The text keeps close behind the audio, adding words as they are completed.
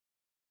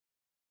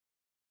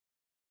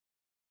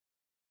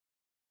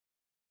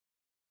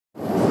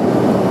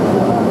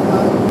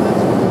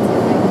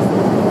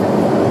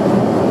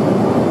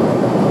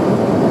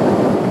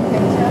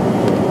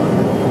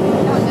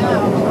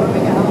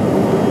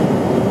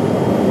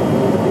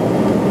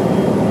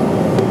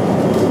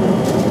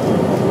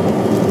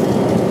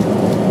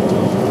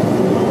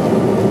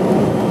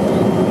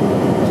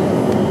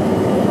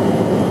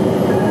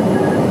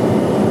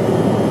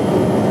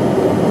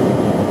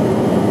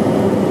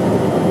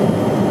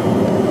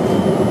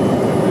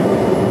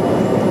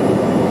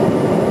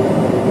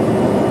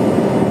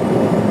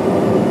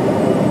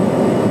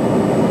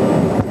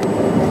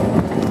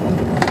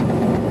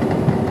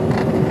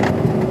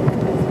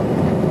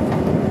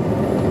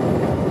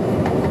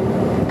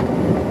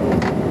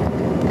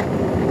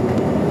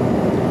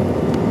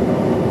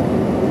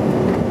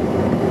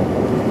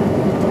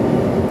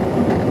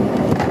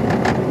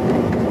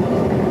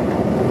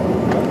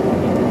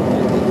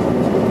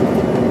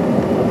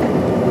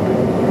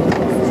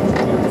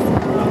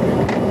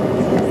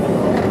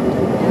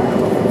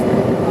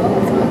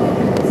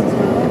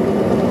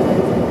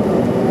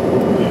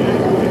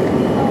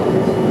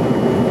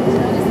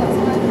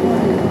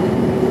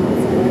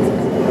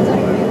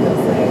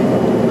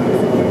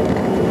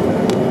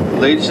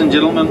Ladies and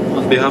gentlemen,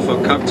 on behalf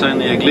of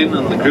Captain Erik Lind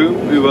and the crew,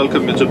 we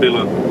welcome you to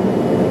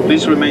Billund.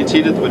 Please remain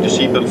seated with your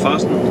seatbelt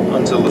fastened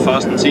until the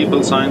fasten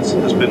seatbelt signs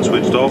has been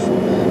switched off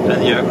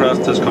and the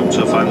aircraft has come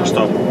to a final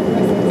stop.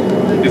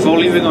 Before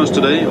leaving us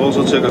today,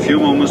 also take a few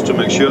moments to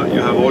make sure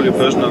you have all your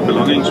personal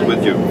belongings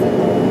with you.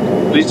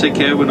 Please take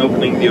care when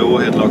opening the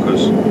overhead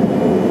lockers.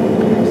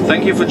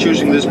 Thank you for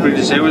choosing this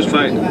British Airways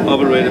flight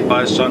operated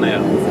by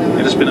SUN-AIR.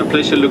 It has been a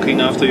pleasure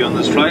looking after you on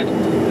this flight,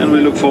 and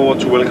we look forward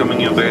to welcoming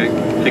you back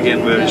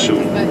again very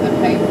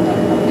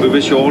soon. We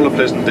wish you all a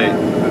pleasant day.